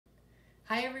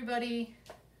Hi everybody,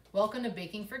 welcome to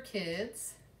Baking for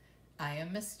Kids. I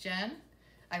am Miss Jen.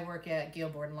 I work at Gale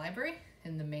Borden Library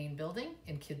in the main building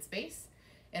in Kids Space,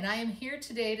 and I am here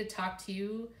today to talk to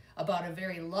you about a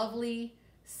very lovely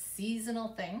seasonal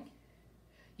thing.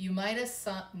 You might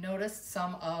have noticed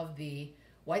some of the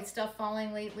white stuff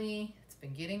falling lately. It's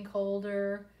been getting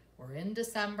colder. We're in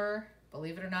December.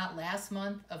 Believe it or not, last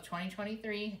month of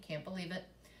 2023. I can't believe it.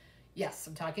 Yes,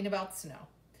 I'm talking about snow.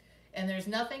 And there's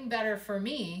nothing better for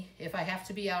me if I have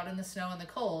to be out in the snow and the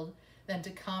cold than to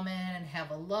come in and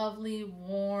have a lovely,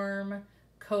 warm,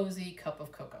 cozy cup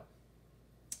of cocoa.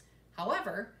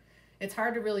 However, it's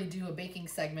hard to really do a baking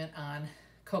segment on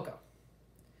cocoa.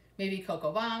 Maybe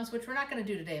cocoa bombs, which we're not going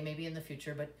to do today, maybe in the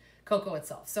future, but cocoa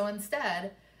itself. So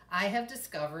instead, I have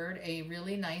discovered a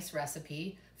really nice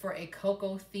recipe for a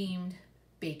cocoa-themed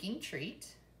baking treat.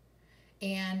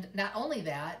 And not only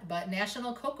that, but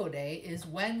National Cocoa Day is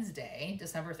Wednesday,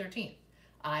 December 13th.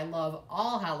 I love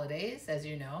all holidays, as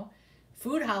you know.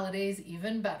 Food holidays,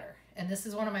 even better. And this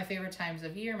is one of my favorite times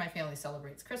of year. My family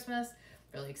celebrates Christmas.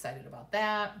 Really excited about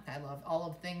that. I love all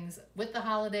of things with the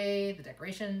holiday, the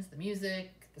decorations, the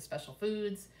music, the special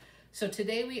foods. So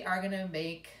today we are going to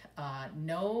make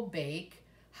no-bake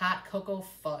hot cocoa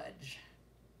fudge.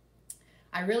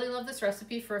 I really love this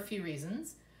recipe for a few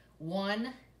reasons.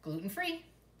 One, gluten-free,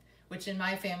 which in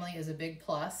my family is a big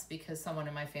plus because someone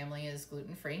in my family is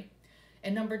gluten-free.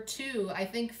 And number two, I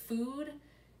think food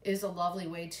is a lovely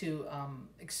way to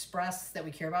express that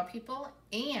we care about people,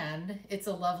 and it's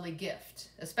a lovely gift,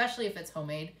 especially if it's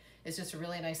homemade. It's just a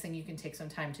really nice thing you can take some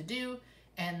time to do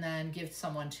and then give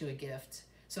someone to a gift.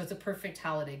 So it's a perfect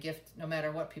holiday gift no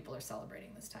matter what people are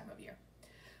celebrating this time of year.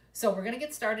 So we're gonna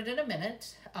get started in a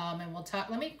minute and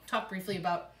let me talk briefly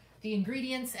about the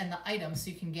ingredients and the items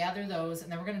so you can gather those,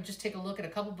 and then we're gonna just take a look at a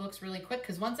couple books really quick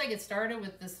because once I get started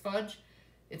with this fudge,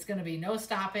 it's gonna be no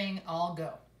stopping, all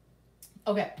go.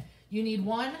 Okay, you need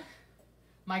one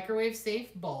microwave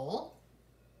safe bowl.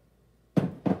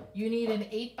 You need an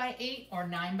 8x8 or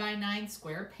 9x9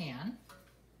 square pan.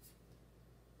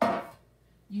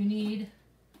 You need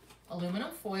aluminum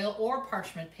foil or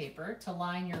parchment paper to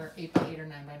line your 8x8 or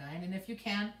 9x9, and if you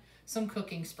can, some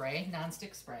cooking spray,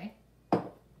 nonstick spray.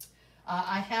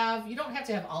 You don't have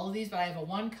to have all of these, but I have a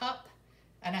 1 cup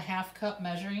and a 1/2 cup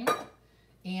measuring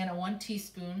and a 1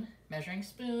 teaspoon measuring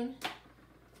spoon,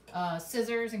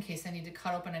 scissors in case I need to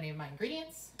cut open any of my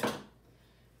ingredients,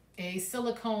 a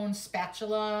silicone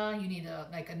spatula. You need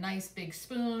a nice big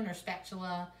spoon or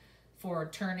spatula for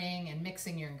turning and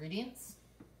mixing your ingredients.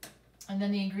 And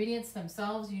then the ingredients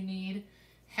themselves, you need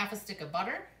 1/2 stick of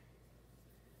butter,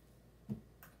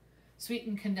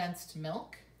 sweetened condensed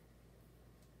milk,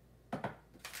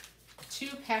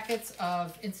 2 packets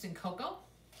of instant cocoa,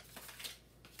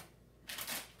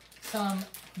 some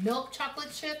milk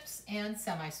chocolate chips, and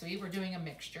semi-sweet. We're doing a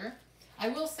mixture. I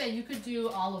will say you could do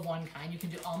all of one kind. You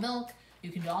can do all milk, you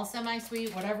can do all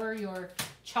semi-sweet, whatever your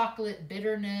chocolate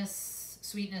bitterness,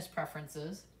 sweetness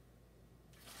preferences.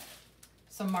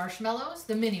 Some marshmallows,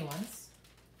 the mini ones,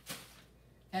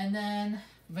 and then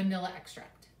vanilla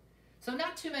extract. So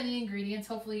not too many ingredients.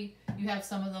 Hopefully you have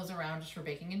some of those around just for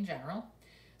baking in general.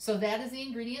 So that is the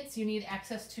ingredients. You need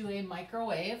access to a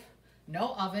microwave,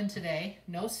 no oven today,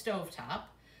 no stovetop.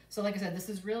 So like I said, this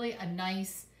is really a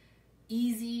nice,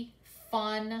 easy,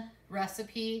 fun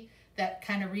recipe that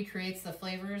kind of recreates the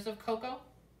flavors of cocoa.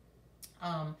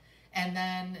 And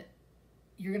then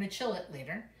you're gonna chill it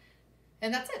later.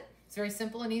 And that's it. It's very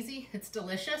simple and easy. It's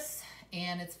delicious,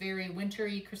 and it's very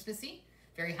wintry, Christmassy,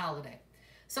 very holiday.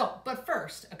 So, but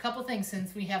first, a couple things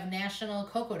since we have National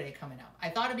Cocoa Day coming up.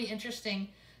 I thought it'd be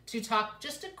interesting to talk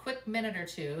just a quick minute or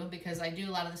two, because I do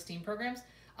a lot of the STEAM programs,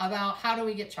 about how do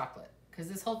we get chocolate, because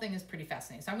this whole thing is pretty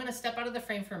fascinating. So I'm gonna step out of the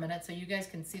frame for a minute so you guys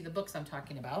can see the books I'm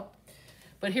talking about.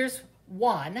 But here's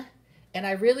one, and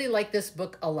I really like this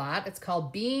book a lot. It's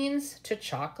called Beans to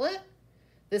Chocolate.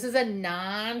 This is a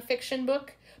nonfiction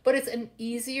book, but it's an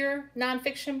easier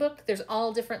nonfiction book. There's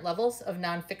all different levels of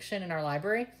nonfiction in our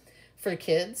library for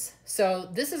kids. So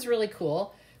this is really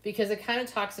cool because it kind of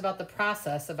talks about the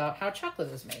process about how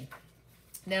chocolate is made.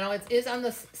 Now it is on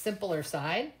the simpler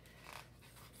side,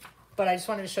 but I just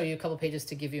wanted to show you a couple pages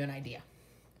to give you an idea.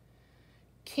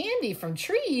 Candy from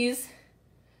trees?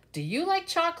 Do you like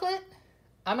chocolate?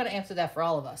 I'm gonna answer that for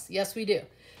all of us. Yes, we do.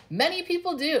 Many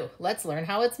people do. Let's learn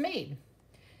how it's made.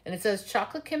 And it says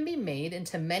chocolate can be made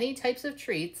into many types of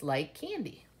treats like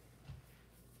candy.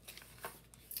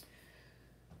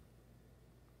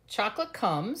 Chocolate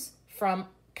comes from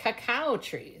cacao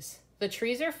trees. The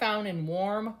trees are found in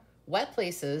warm, wet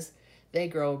places. They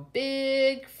grow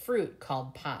big fruit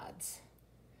called pods.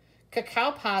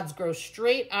 Cacao pods grow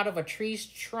straight out of a tree's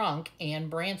trunk and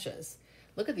branches.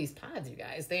 Look at these pods, you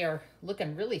guys. They are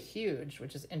looking really huge,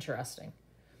 which is interesting.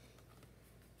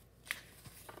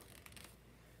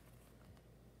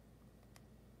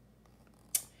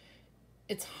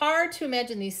 It's hard to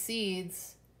imagine these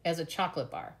seeds as a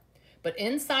chocolate bar, but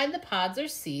inside the pods are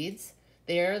seeds.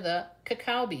 They're the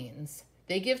cacao beans.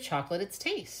 They give chocolate its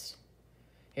taste.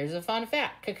 Here's a fun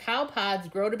fact. Cacao pods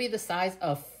grow to be the size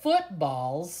of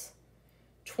footballs.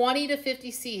 20 to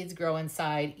 50 seeds grow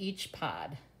inside each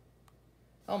pod.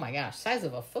 Oh my gosh, size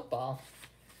of a football.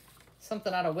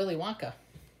 Something out of Willy Wonka.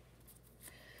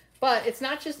 But it's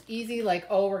not just easy like,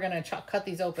 oh, we're going to cut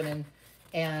these open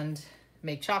and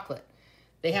make chocolate.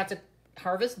 They have to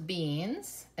harvest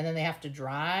beans, and then they have to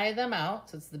dry them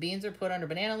out. So the beans are put under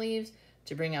banana leaves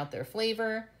to bring out their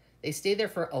flavor. They stay there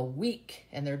for a week,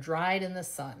 and they're dried in the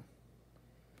sun.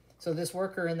 So this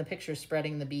worker in the picture is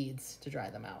spreading the beads to dry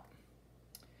them out.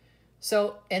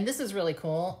 So, and this is really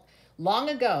cool. Long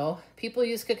ago, people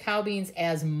used cacao beans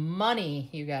as money,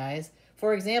 you guys.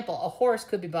 For example, a horse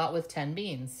could be bought with 10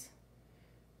 beans.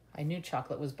 I knew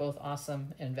chocolate was both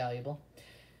awesome and valuable.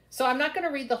 So I'm not going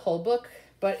to read the whole book,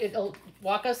 but it'll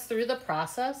walk us through the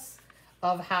process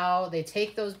of how they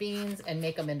take those beans and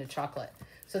make them into chocolate.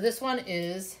 So this one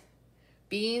is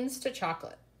Beans to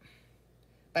Chocolate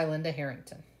by Linda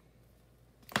Harrington.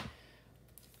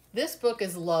 This book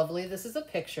is lovely. This is a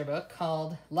picture book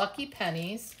called Lucky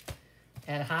Pennies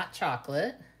and Hot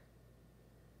Chocolate.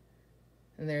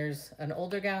 And there's an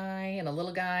older guy and a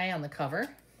little guy on the cover.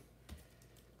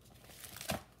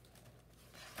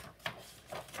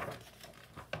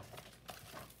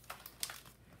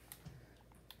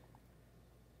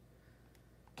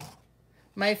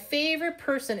 My favorite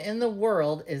person in the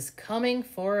world is coming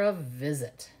for a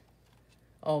visit.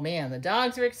 Oh man, the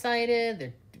dogs are excited.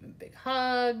 They're doing big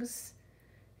hugs.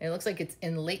 And it looks like it's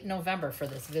in late November for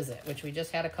this visit, which we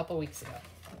just had a couple weeks ago.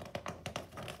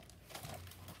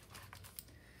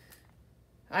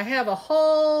 I have a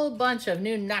whole bunch of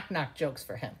new knock-knock jokes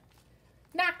for him.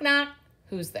 Knock, knock.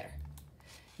 Who's there?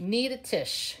 Need a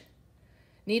tish.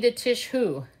 Need a tish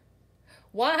who?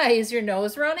 Why is your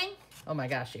nose running? Oh my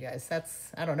gosh, you guys,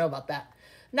 I don't know about that.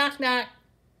 Knock, knock.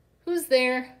 Who's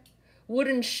there?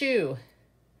 Wooden shoe.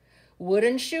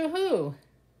 Wooden shoe who?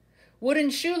 Wooden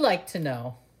shoe like to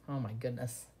know. Oh my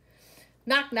goodness.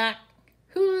 Knock, knock.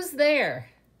 Who's there?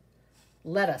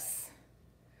 Lettuce.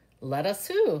 Lettuce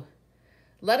who?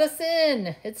 Let us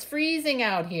in. It's freezing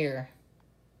out here.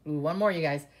 Ooh, one more, you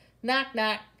guys. Knock,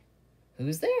 knock.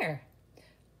 Who's there?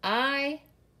 I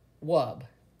wub.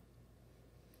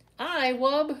 I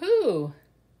wub who?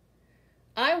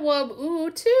 I wub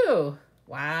ooh too.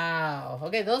 Wow.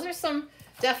 Okay, those are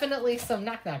definitely some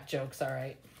knock-knock jokes, all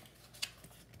right.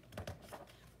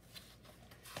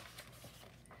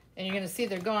 And you're going to see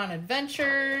they're going on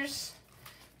adventures.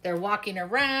 They're walking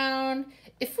around.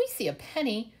 If we see a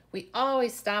penny, we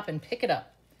always stop and pick it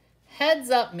up.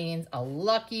 Heads up means a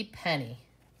lucky penny.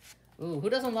 Ooh, who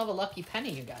doesn't love a lucky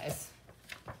penny, you guys?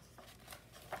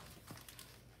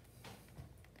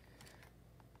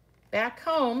 Back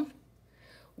home,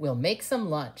 we'll make some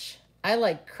lunch. I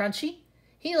like crunchy.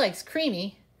 He likes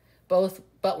creamy.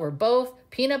 But we're both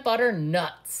peanut butter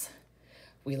nuts.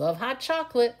 We love hot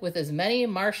chocolate with as many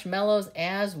marshmallows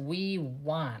as we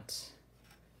want.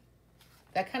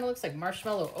 That kind of looks like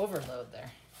marshmallow overload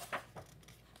there.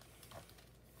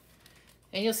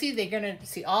 And you'll see they're going to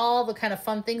see all the kind of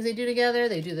fun things they do together.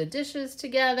 They do the dishes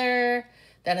together.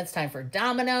 Then it's time for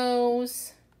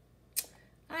dominoes.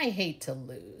 I hate to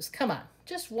lose. Come on,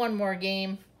 just one more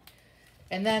game.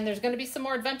 And then there's going to be some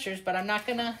more adventures, but I'm not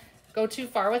going to go too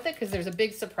far with it because there's a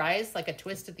big surprise, like a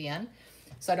twist at the end.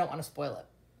 So I don't want to spoil it.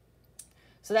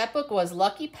 So that book was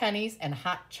Lucky Pennies and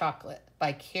Hot Chocolate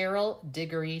by Carol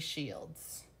Diggory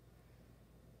Shields.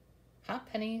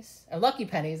 Lucky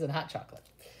Pennies and Hot Chocolate.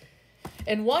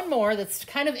 And one more that's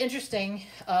kind of interesting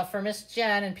for Miss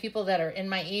Jen and people that are in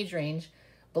my age range,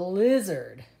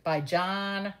 Blizzard by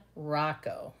John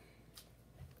Rocco.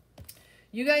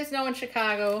 You guys know in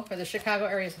Chicago, or the Chicago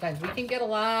area sometimes, we can get a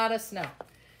lot of snow.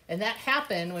 And that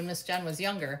happened when Miss Jen was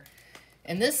younger.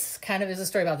 And this kind of is a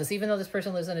story about this, even though this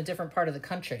person lives in a different part of the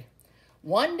country.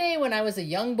 One day when I was a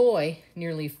young boy,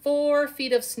 nearly 4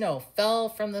 feet of snow fell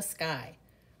from the sky.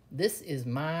 This is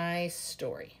my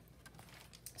story.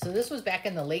 So this was back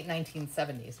in the late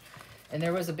 1970s. And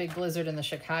there was a big blizzard in the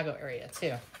Chicago area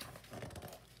too.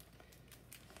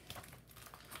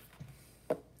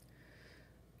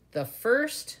 The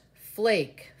first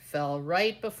flake fell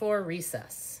right before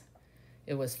recess.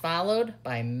 It was followed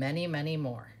by many, many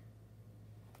more.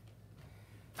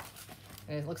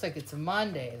 And it looks like it's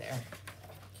Monday there.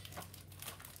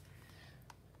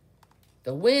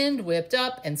 The wind whipped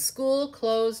up and school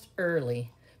closed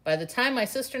early. By the time my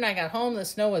sister and I got home, the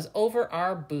snow was over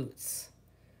our boots.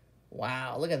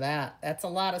 Wow, look at that. That's a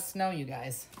lot of snow, you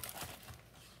guys.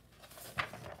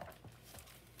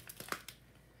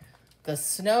 The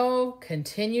snow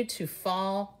continued to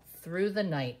fall through the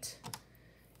night,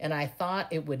 and I thought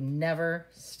it would never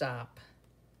stop.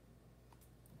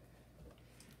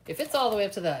 If it's all the way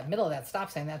up to the middle of that stop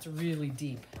sign, that's really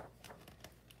deep.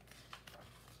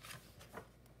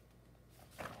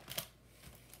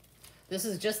 This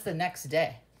is just the next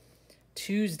day,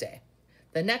 Tuesday.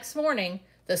 The next morning,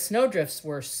 the snowdrifts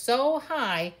were so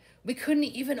high, we couldn't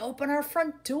even open our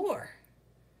front door.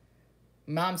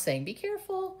 Mom saying, be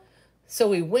careful. So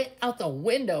we went out the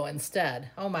window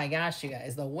instead. Oh my gosh, you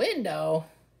guys, the window,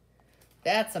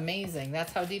 that's amazing.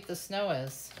 That's how deep the snow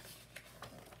is.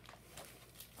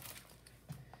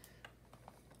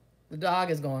 The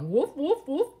dog is going woof, woof,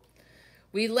 woof.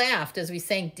 We laughed as we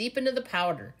sank deep into the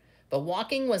powder, but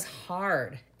walking was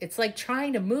hard. It's like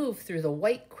trying to move through the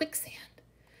white quicksand.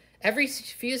 Every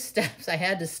few steps I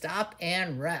had to stop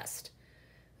and rest.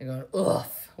 They're going,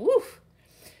 oof, woof.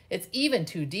 It's even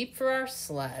too deep for our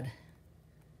sled.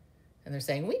 And they're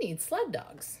saying, we need sled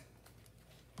dogs.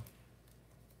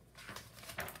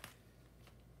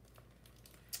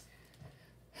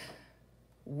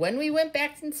 When we went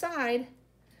back inside,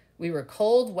 we were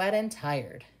cold, wet, and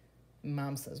tired.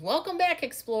 Mom says, welcome back,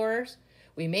 explorers.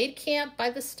 We made camp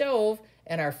by the stove,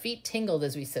 and our feet tingled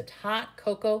as we sipped hot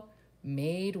cocoa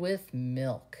made with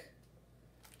milk.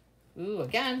 Ooh,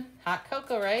 again, hot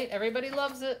cocoa, right? Everybody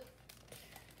loves it.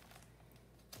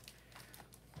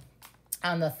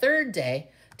 On the third day,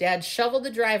 Dad shoveled the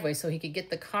driveway so he could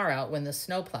get the car out when the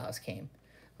snowplows came.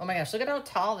 Oh my gosh, look at how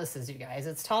tall this is, you guys.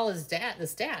 It's tall as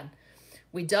this dad.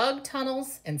 We dug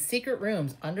tunnels and secret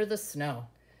rooms under the snow.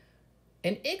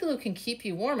 An igloo can keep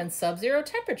you warm in sub-zero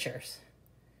temperatures.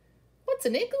 What's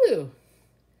an igloo?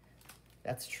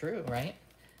 That's true, right?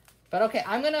 But okay,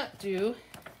 I'm going to do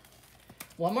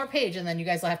one more page, and then you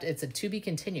guys will have to, it's a to be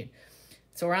continued.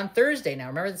 So we're on Thursday now.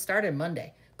 Remember, this started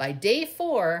Monday. By day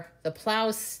 4, the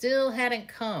plows still hadn't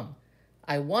come.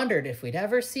 I wondered if we'd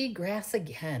ever see grass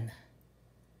again.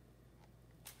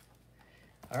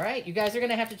 All right, you guys are going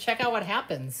to have to check out what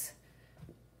happens.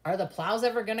 Are the plows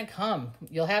ever going to come?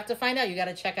 You'll have to find out. You got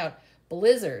to check out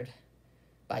Blizzard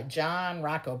by John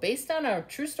Rocco, based on a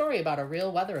true story about a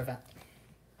real weather event.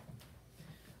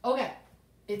 Okay,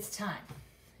 it's time.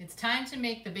 It's time to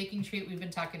make the baking treat we've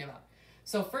been talking about.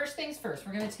 So first things first,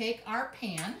 we're going to take our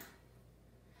pan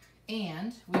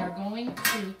and we are going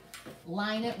to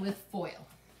line it with foil.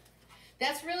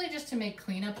 That's really just to make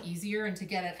cleanup easier and to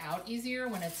get it out easier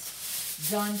when it's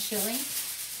done chilling.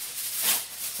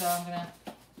 So I'm going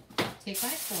to take my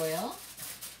foil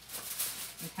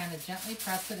and kind of gently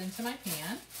press it into my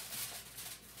pan.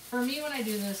 For me, when I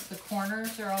do this, the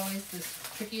corners are always the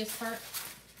trickiest part.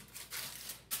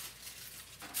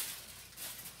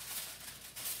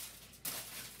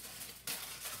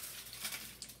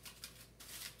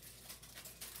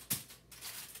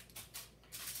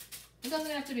 It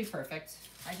doesn't have to be perfect.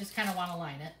 I just kind of want to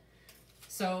line it.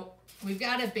 So we've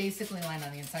got it basically lined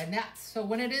on the inside. And so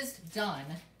when it is done,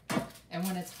 and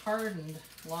when it's hardened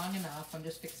long enough, I'm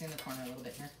just fixing the corner a little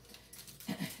bit here.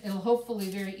 It'll hopefully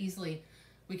very easily,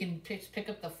 we can pick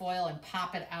up the foil and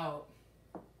pop it out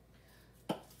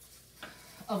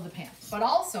of the pan. But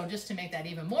also, just to make that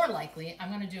even more likely, I'm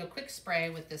going to do a quick spray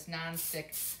with this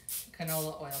non-stick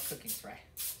canola oil cooking spray.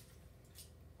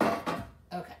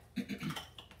 Okay.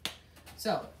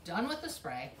 So, done with the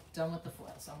spray, done with the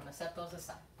foil. So I'm going to set those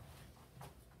aside.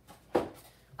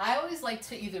 I always like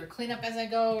to either clean up as I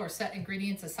go or set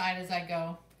ingredients aside as I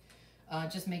go.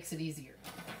 Just makes it easier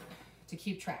to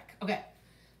keep track. Okay,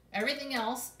 everything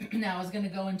else now is going to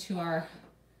go into our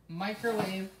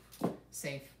microwave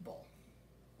safe bowl.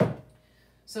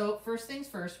 So first things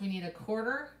first, we need a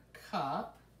 1/4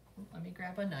 cup. Let me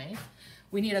grab a knife.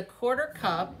 We need a 1/4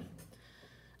 cup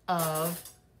of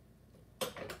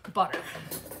butter.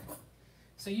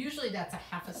 So usually that's a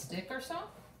 1/2 stick or so,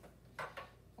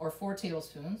 or 4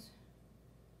 tablespoons.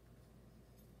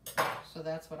 So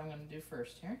that's what I'm going to do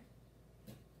first here.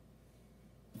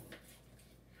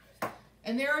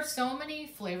 And there are so many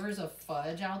flavors of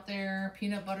fudge out there,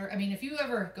 peanut butter. I mean, if you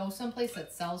ever go someplace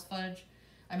that sells fudge,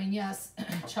 I mean, yes,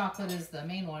 chocolate is the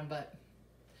main one, but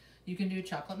you can do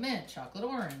chocolate mint, chocolate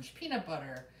orange, peanut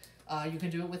butter. You can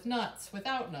do it with nuts,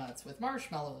 without nuts, with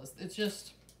marshmallows. It's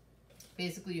just,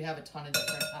 basically you have a ton of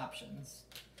different options.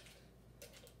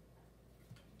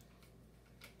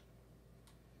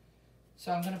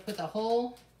 So I'm going to put the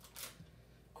whole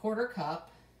 1/4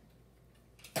 cup,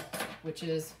 which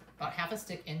is about half a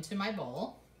stick, into my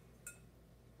bowl.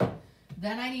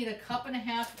 Then I need 1.5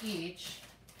 cups each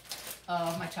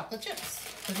of my chocolate chips.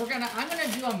 Because I'm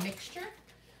gonna do a mixture.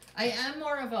 I am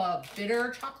more of a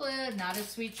bitter chocolate, not a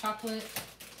sweet chocolate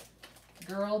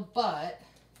girl, but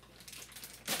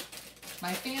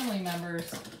my family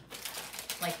members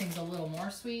like things a little more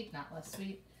sweet, not less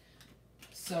sweet.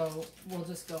 So we'll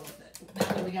just go with it. Now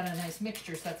that we got a nice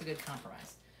mixture, so that's a good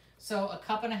compromise. So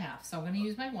 1.5 cups. So I'm gonna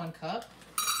use my 1 cup.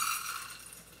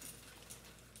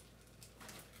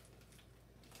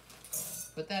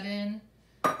 Put that in.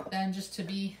 Then just to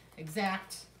be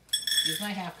exact, use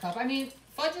my 1/2 cup. I mean,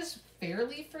 fudge is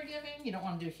fairly forgiving. You don't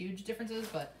want to do huge differences,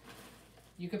 but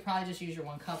you could probably just use your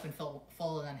 1 cup and fill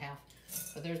it in half.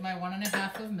 But there's my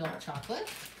 1.5 cups of milk chocolate.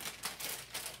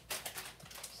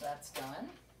 So that's done.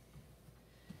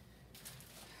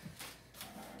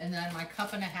 And then my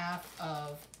 1.5 cups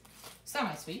of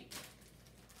semi-sweet.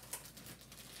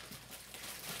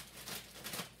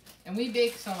 And we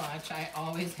bake so much, I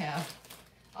always have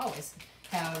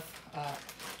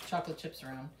chocolate chips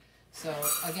around. So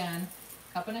again,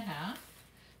 1.5 cups.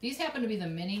 These happen to be the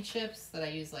mini chips that I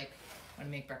use like when I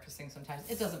make breakfast things sometimes.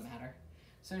 It doesn't matter.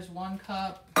 So there's 1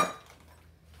 cup.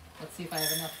 Let's see if I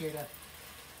have enough here to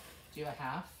do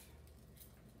 1/2.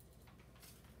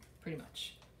 Pretty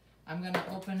much. I'm gonna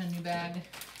open a new bag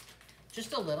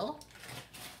just a little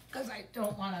because I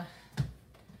don't want to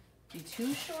be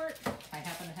too short. I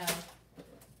happen to have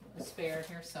a spare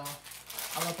here, so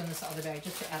I'll open this other bag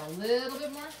just to add a little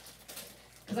bit more.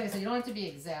 Because like I said, you don't have to be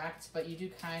exact, but you do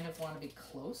kind of want to be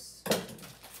close.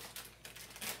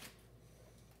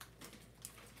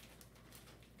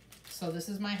 So this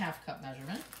is my 1/2 cup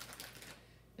measurement.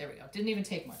 There we go. Didn't even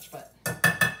take much, but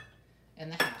in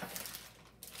the 1/2.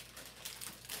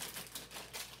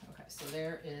 Okay, so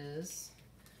there is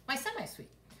my semi-sweet.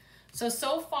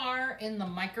 So far in the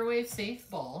microwave safe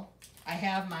bowl, I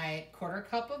have my 1/4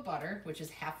 cup of butter, which is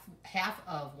half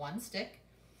of 1 stick.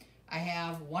 I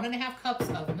have 1.5 cups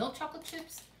of milk chocolate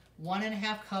chips,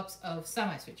 1.5 cups of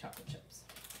semi-sweet chocolate chips.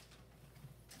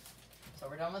 So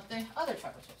we're done with the other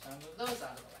chocolate chips. I'm gonna move those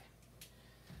out of the way.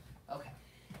 Okay.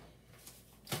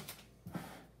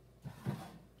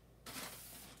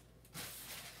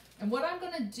 And what I'm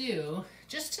gonna do,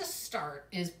 just to start,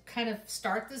 is kind of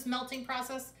start this melting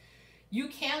process. You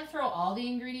can throw all the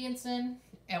ingredients in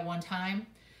at one time,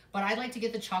 but I'd like to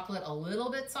get the chocolate a little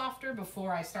bit softer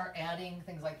before I start adding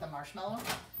things like the marshmallow.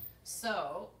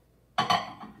 So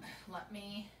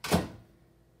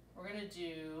we're gonna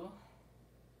do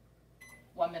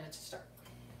 1 minute to start.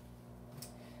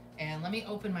 And let me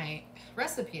open my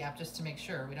recipe app just to make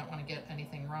sure. We don't want to get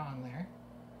anything wrong there.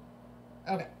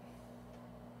 Okay.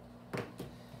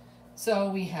 So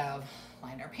we have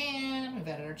lined our pan, we've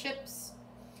added our chips.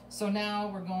 So now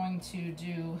we're going to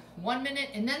do 1 minute,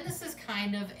 and then this is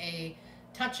kind of a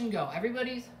touch and go.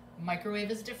 Everybody's microwave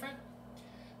is different,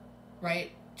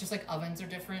 right? Just like ovens are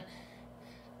different.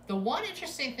 The one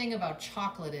interesting thing about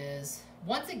chocolate is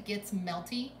once it gets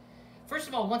melty, first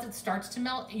of all, once it starts to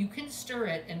melt, you can stir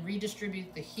it and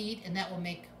redistribute the heat, and that will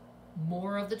make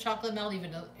more of the chocolate melt,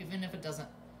 even if it doesn't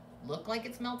look like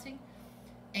it's melting.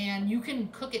 And you can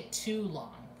cook it too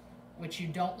long, which you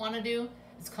don't want to do.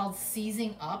 It's called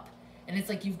seizing up, and it's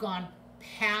like you've gone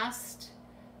past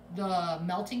the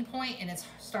melting point and it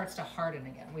starts to harden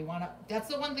again. That's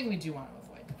the one thing we do want to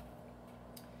avoid.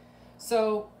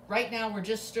 So right now we're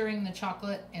just stirring the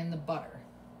chocolate and the butter.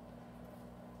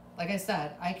 Like I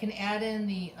said, I can add in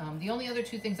the only other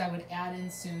 2 things I would add in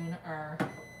soon are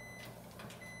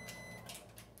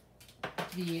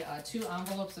the 2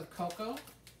 envelopes of cocoa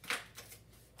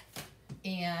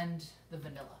and the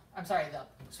vanilla. I'm sorry, the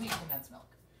sweet condensed milk.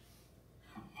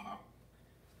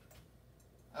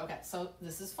 Okay, so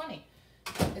this is funny.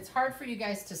 It's hard for you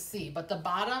guys to see, but the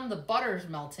bottom, the butter's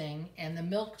melting, and the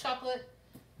milk chocolate,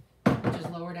 which is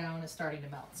lower down, is starting to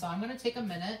melt. So I'm going to take a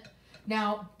minute.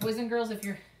 Now, boys and girls, if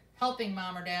you're helping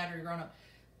mom or dad or you're grown up,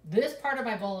 this part of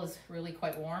my bowl is really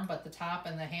quite warm, but the top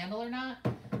and the handle are not,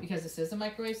 because this is a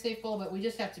microwave safe bowl, but we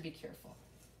just have to be careful.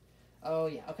 Oh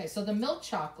yeah, okay, so the milk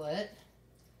chocolate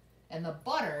and the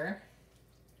butter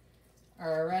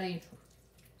are already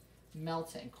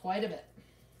melting quite a bit.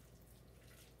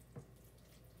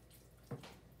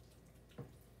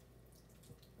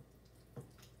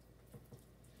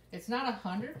 It's not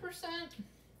 100%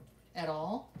 at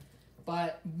all,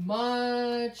 but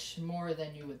much more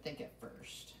than you would think at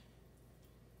first.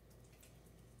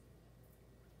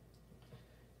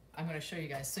 I'm going to show you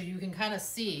guys so you can kind of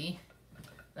see.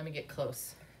 Let me get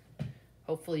close.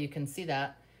 Hopefully you can see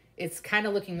that. it's kind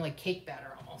of looking like cake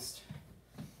batter almost.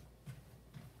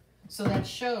 So that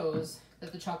shows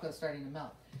that the chocolate is starting to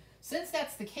melt. Since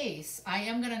that's the case, I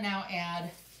am going to now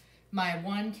add my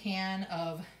 1 can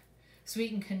of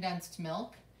sweetened condensed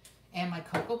milk and my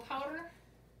cocoa powder,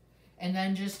 and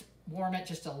then just warm it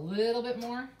just a little bit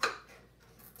more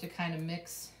to kind of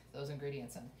mix those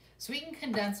ingredients in. Sweetened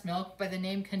condensed milk, by the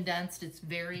name condensed, it's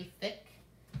very thick.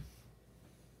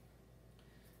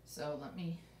 So let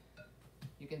me,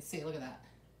 you can see, look at that.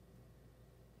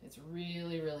 It's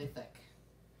really, really thick.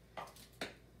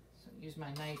 So use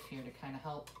my knife here to kind of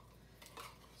help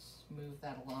smooth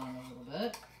that along a little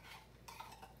bit.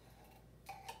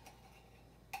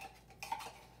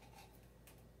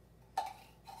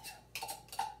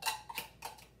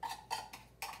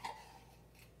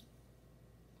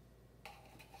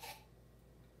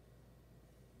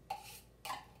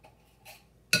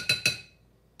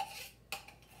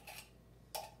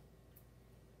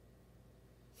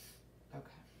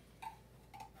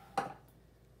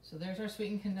 So there's our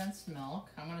sweetened condensed milk.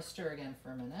 I'm going to stir again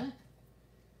for a minute.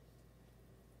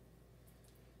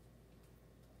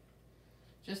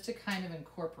 Just to kind of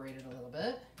incorporate it a little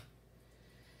bit.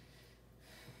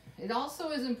 It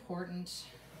also is important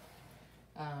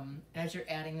as you're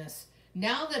adding this.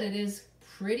 Now that it is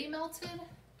pretty melted,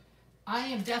 I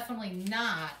am definitely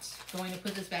not going to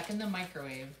put this back in the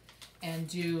microwave and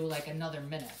do like another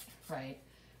minute, right?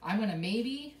 I'm going to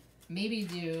maybe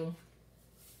do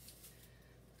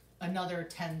another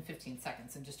 10-15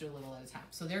 seconds and just do a little at a time.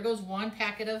 So there goes 1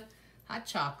 packet of hot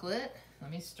chocolate.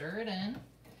 Let me stir it in.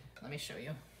 Let me show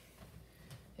you.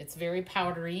 It's very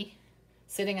powdery,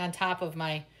 sitting on top of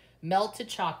my melted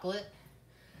chocolate.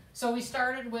 So we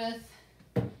started with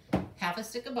half a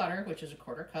stick of butter, which is a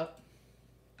 1/4 cup,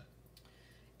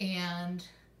 and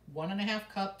 1.5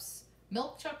 cups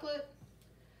milk chocolate,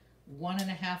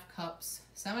 1.5 cups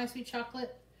semi-sweet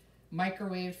chocolate,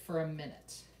 microwaved for a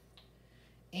minute.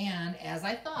 And as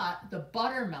I thought, the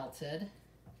butter melted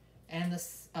and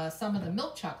some of the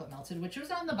milk chocolate melted, which was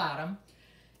on the bottom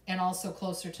and also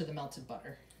closer to the melted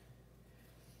butter.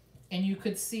 And you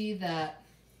could see that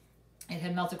it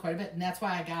had melted quite a bit, and that's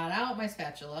why I got out my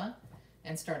spatula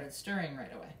and started stirring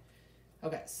right away.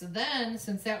 Okay, so then,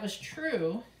 since that was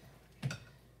true,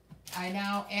 I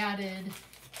now added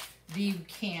the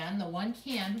 1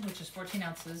 can, which is 14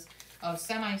 ounces of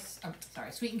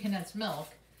sweetened condensed milk,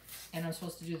 and I'm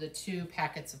supposed to do the 2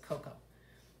 packets of cocoa.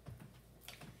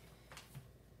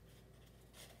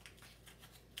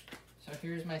 So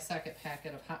here's my second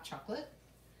packet of hot chocolate.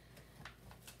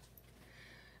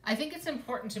 I think it's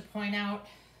important to point out,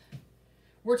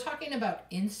 we're talking about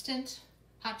instant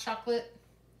hot chocolate,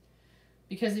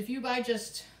 because if you buy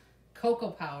just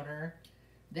cocoa powder,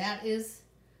 that is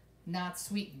not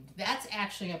sweetened. That's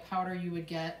actually a powder you would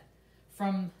get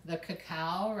from the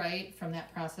cacao, right? From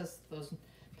that process, those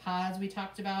pods we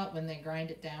talked about when they grind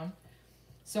it down.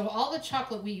 So all the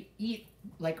chocolate we eat,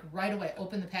 like right away,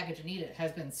 open the package and eat it,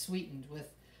 has been sweetened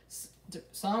with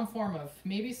some form of,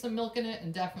 maybe some milk in it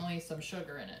and definitely some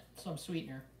sugar in it, some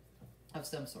sweetener of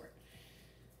some sort.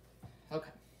 Okay.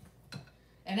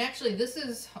 And actually this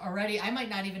is already, I might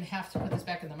not even have to put this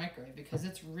back in the microwave because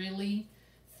it's really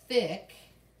thick,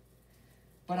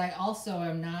 but I also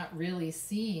am not really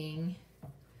seeing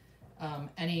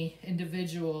any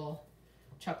individual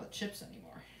chocolate chips anymore.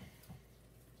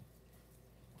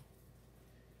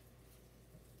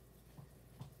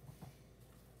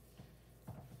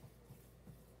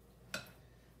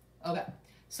 Okay,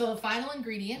 so the final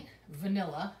ingredient,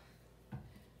 vanilla.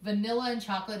 Vanilla and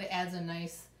chocolate adds a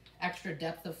nice extra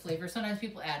depth of flavor. Sometimes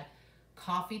people add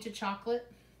coffee to chocolate.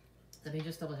 Let me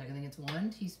just double check. I think it's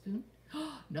 1 teaspoon.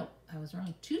 Nope, I was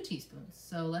wrong. 2 teaspoons.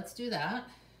 So let's do that.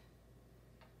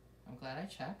 I'm glad I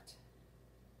checked.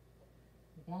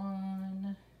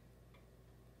 1,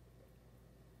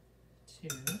 2.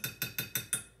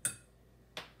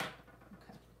 Okay.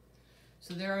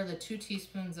 So there are the 2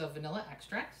 teaspoons of vanilla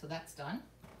extract, so that's done.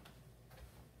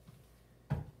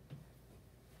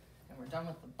 And we're done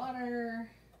with the butter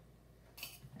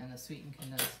and the sweetened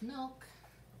condensed milk.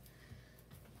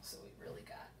 So we really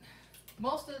got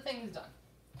most of the things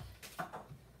done.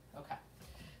 Okay.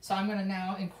 So I'm going to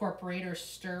now incorporate or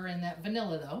stir in that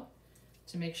vanilla though,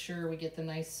 to make sure we get the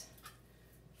nice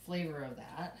flavor of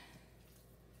that.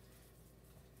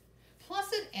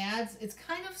 Plus it adds, it's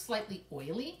kind of slightly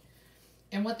oily,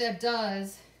 and what that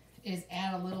does is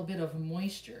add a little bit of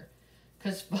moisture,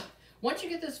 because once you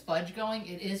get this fudge going,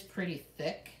 it is pretty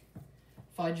thick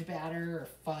fudge batter or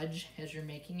fudge as you're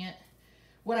making it.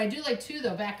 What I do like too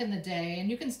though, back in the day, and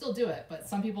you can still do it, but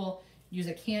some people use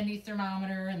a candy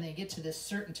thermometer and they get to this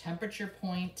certain temperature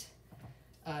point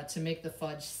to make the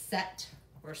fudge set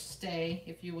or stay,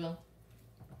 if you will.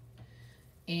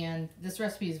 And this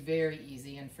recipe is very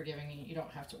easy and forgiving. You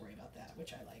don't have to worry about that,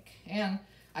 which I like. And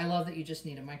I love that you just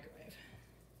need a microwave.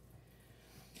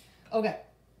 Okay,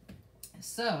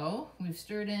 so we've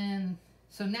stirred in.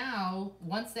 So now,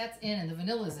 once that's in and the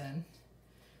vanilla's in,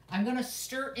 I'm gonna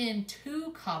stir in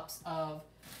 2 cups of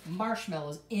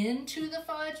marshmallows into the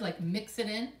fudge, like mix it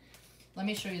in. Let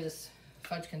me show you this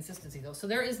fudge consistency though. So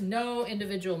there is no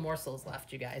individual morsels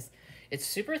left, you guys. It's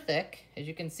super thick, as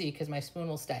you can see, because my spoon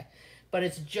will stay. But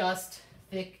it's just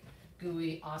thick,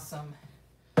 gooey, awesome,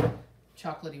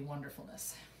 chocolatey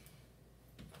wonderfulness.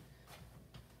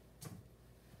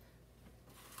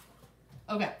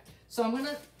 Okay, so I'm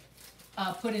gonna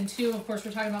put in 2, of course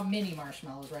we're talking about mini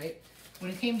marshmallows, right?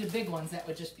 When it came to big ones, that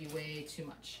would just be way too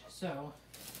much. So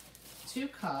 2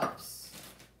 cups,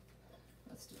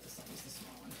 let's do this, I'll use the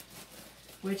small one,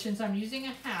 which since I'm using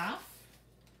a half,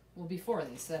 will be 4 of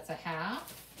these. So that's a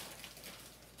half.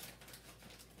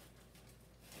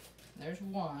 There's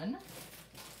 1.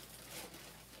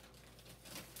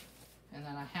 And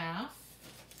then a half.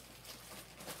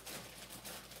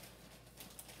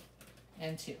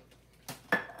 And 2.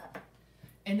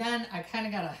 And then I kind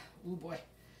of got a, oh boy,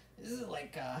 this is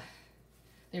like,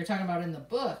 they were talking about in the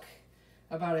book,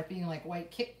 about it being like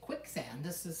white quicksand.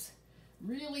 This is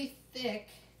really thick.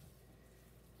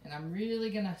 And I'm really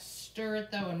gonna stir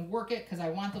it though and work it because I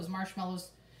want those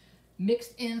marshmallows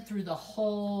mixed in through the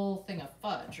whole thing of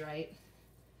fudge, right?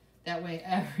 That way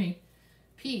every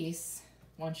piece,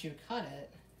 once you cut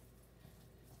it,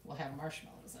 will have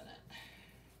marshmallows in it.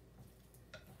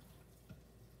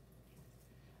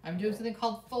 I'm doing something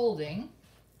called folding.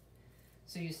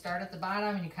 So you start at the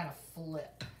bottom and you kind of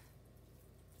flip.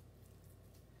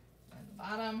 At the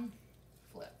bottom,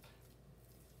 flip.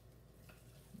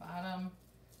 Bottom,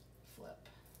 flip.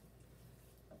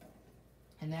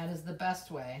 And that is the best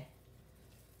way.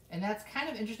 And that's kind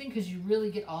of interesting because you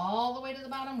really get all the way to the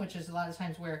bottom, which is a lot of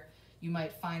times where you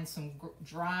might find some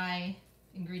dry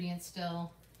ingredients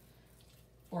still,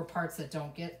 or parts that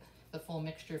don't get the full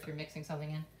mixture if you're mixing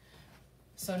something in.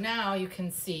 So now you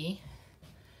can see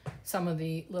some of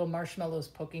the little marshmallows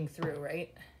poking through,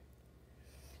 right?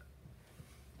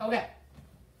 Okay.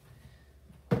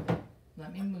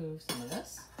 Let me move some of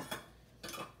this.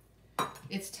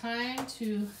 It's time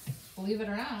to, believe it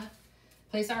or not,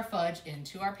 place our fudge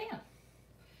into our pan.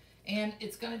 And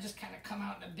it's gonna just kind of come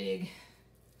out in a big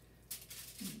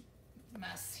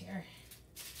mess here.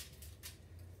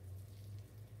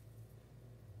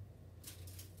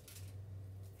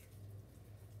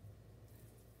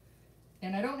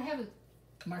 And I don't have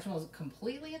marshmallows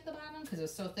completely at the bottom because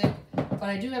it's so thick, but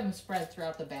I do have them spread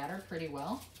throughout the batter pretty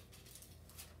well.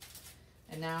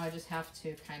 And now I just have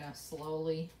to kind of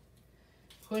slowly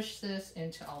push this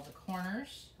into all the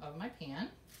corners of my pan.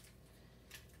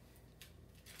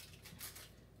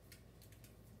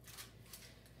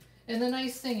 And the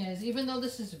nice thing is, even though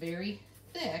this is very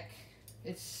thick,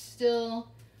 it's still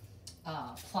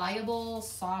pliable,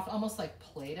 soft, almost like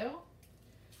Play-Doh.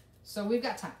 So we've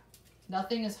got time.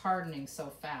 Nothing is hardening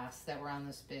so fast that we're on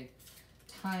this big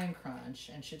time crunch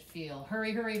and should feel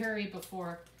hurry, hurry, hurry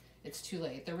before it's too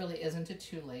late. There really isn't a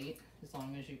too late as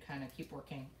long as you kind of keep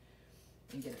working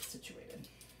and get it situated.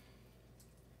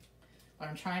 But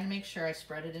I'm trying to make sure I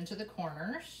spread it into the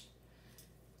corners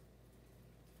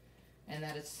and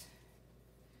that it's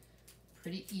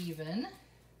pretty even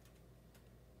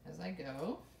as I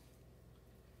go.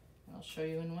 I'll show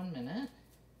you in 1 minute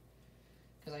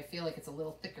because I feel like it's a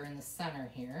little thicker in the center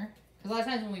here. Because a lot of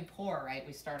times when we pour, right,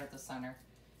 we start at the center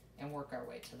and work our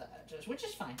way to the edges, which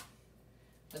is fine.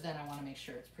 But then I want to make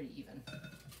sure it's pretty even.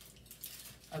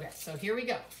 Okay, so here we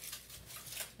go.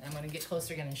 And I'm going to get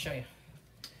closer again and show you.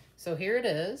 So here it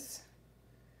is.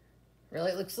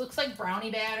 Really, it looks like brownie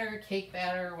batter, cake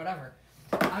batter, whatever.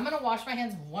 I'm going to wash my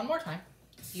hands 1 more time,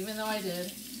 even though I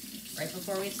did right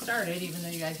before we started, even though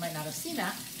you guys might not have seen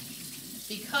that.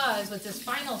 Because with this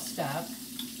final step,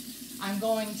 I'm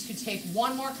going to take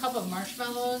 1 more cup of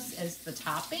marshmallows as the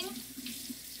topping.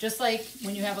 Just like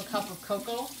when you have a cup of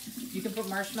cocoa, you can put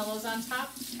marshmallows on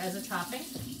top as a topping.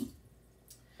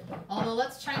 Although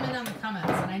let's chime in on the comments,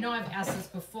 and I know I've asked this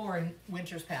before in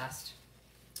winters past.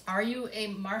 Are you a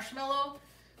marshmallow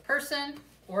person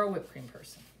or a whipped cream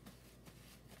person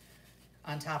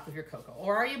on top of your cocoa?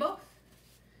 Or are you both?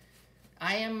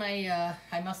 I am I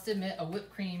must admit, a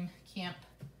whipped cream camp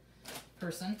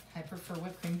person. I prefer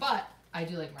whipped cream, but I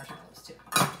do like marshmallows too.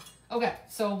 Okay,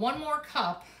 so 1 more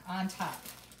cup on top.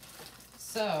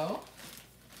 So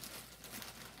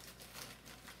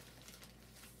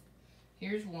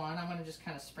here's 1. I'm going to just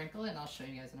kind of sprinkle it, and I'll show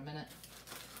you guys in a minute.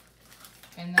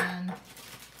 And then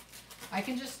I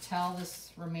can just tell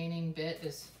this remaining bit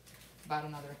is about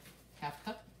another half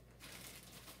cup.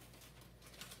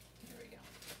 There we go.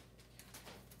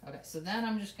 Okay, so then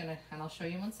I'm just gonna, and I'll show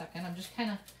you in 1 second, I'm just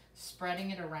kind of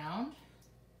spreading it around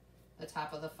the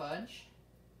top of the fudge.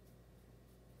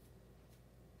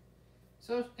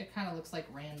 So it kind of looks like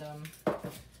random. I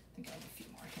think I have a few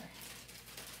more here.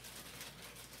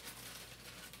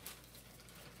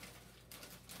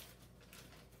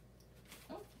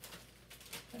 Oh,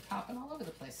 they're popping all over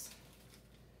the place.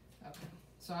 Okay,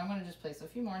 so I'm going to just place a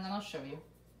few more and then I'll show you.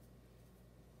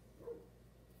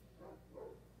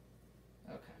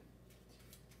 Okay.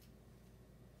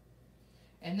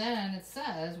 And then it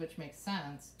says, which makes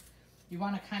sense, you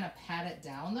want to kind of pat it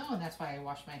down though, and that's why I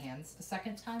washed my hands a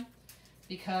second time.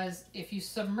 Because if you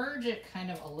submerge it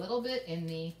kind of a little bit in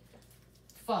the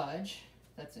fudge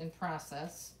that's in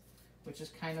process, which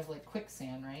is kind of like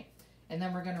quicksand, right? And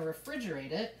then we're going to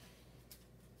refrigerate it.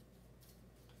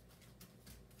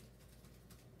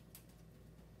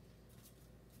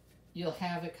 You'll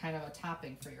have it kind of a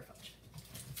topping for your fudge.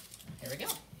 Here we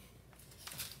go.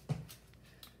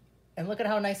 And look at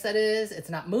how nice that is. It's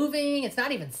not moving. It's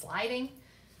not even sliding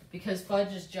because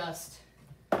fudge is just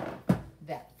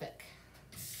that thick.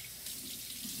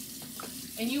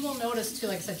 And you will notice too,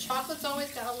 like I said, chocolate's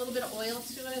always got a little bit of oil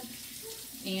to it.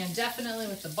 And definitely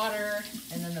with the butter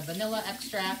and then the vanilla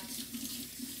extract,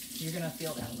 you're gonna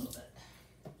feel that a little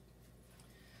bit.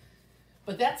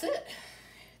 But that's it.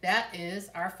 That is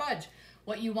our fudge.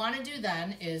 What you wanna do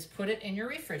then is put it in your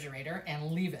refrigerator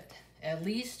and leave it at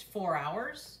least 4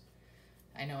 hours.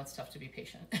 I know it's tough to be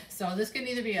patient. So this can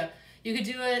either be you could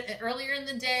do it earlier in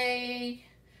the day.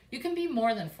 You can be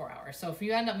more than 4 hours. So if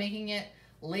you end up making it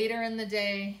later in the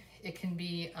day, it can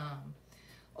be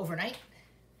overnight.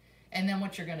 And then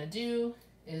what you're gonna do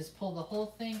is pull the whole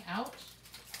thing out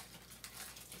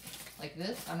like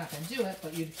this. I'm not gonna do it,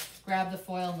 but you'd grab the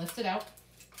foil and lift it out.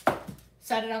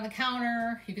 Set it on the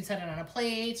counter. You can set it on a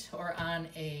plate or on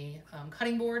a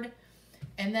cutting board.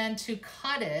 And then to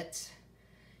cut it,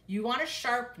 you want a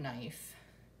sharp knife.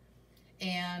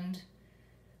 And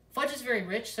fudge is very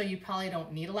rich, so you probably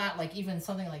don't need a lot. Like even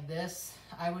something like this,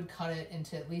 I would cut it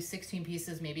into at least 16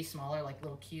 pieces, maybe smaller, like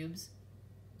little cubes.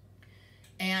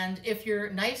 And if your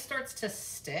knife starts to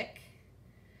stick,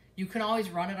 you can always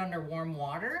run it under warm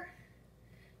water,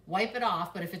 wipe it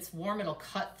off, but if it's warm, it'll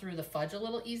cut through the fudge a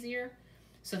little easier.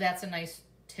 So that's a nice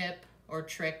tip or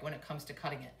trick when it comes to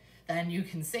cutting it. Then you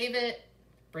can save it,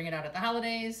 bring it out at the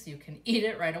holidays, you can eat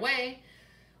it right away.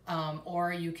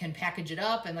 Or you can package it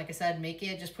up and like I said, make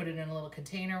it, just put it in a little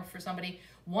container for somebody.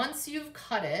 Once you've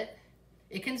cut it,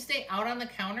 it can stay out on the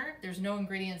counter. There's no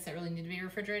ingredients that really need to be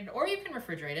refrigerated, or you can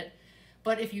refrigerate it.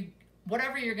 But if you,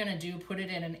 whatever you're gonna do, put it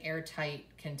in an airtight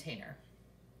container.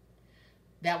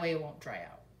 That way it won't dry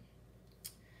out.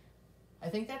 I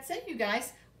think that's it, you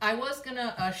guys. I was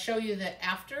gonna show you the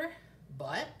after,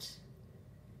 but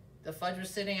the fudge was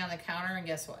sitting on the counter and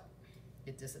guess what?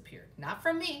 It disappeared. Not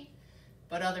from me,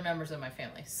 but other members of my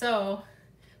family. So,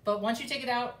 but once you take it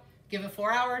out, give it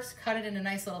 4 hours, cut it into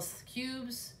nice little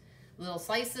cubes, little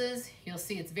slices. You'll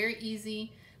see it's very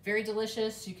easy, very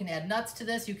delicious. You can add nuts to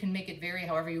this. You can make it vary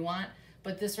however you want,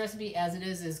 but this recipe as it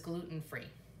is gluten-free.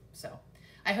 So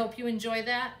I hope you enjoy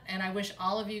that, and I wish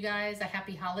all of you guys a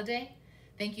happy holiday.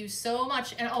 Thank you so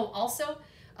much. And oh, also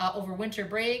over winter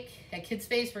break at Kids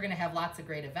Space, we're gonna have lots of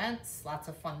great events, lots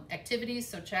of fun activities.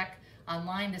 So check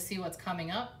online to see what's coming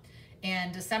up.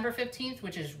 And December 15th,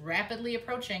 which is rapidly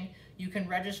approaching, you can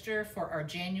register for our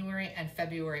January and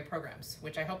February programs,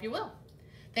 which I hope you will.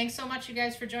 Thanks so much, you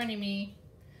guys, for joining me.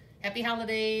 Happy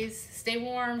holidays. Stay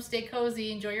warm, stay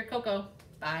cozy, enjoy your cocoa.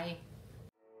 Bye.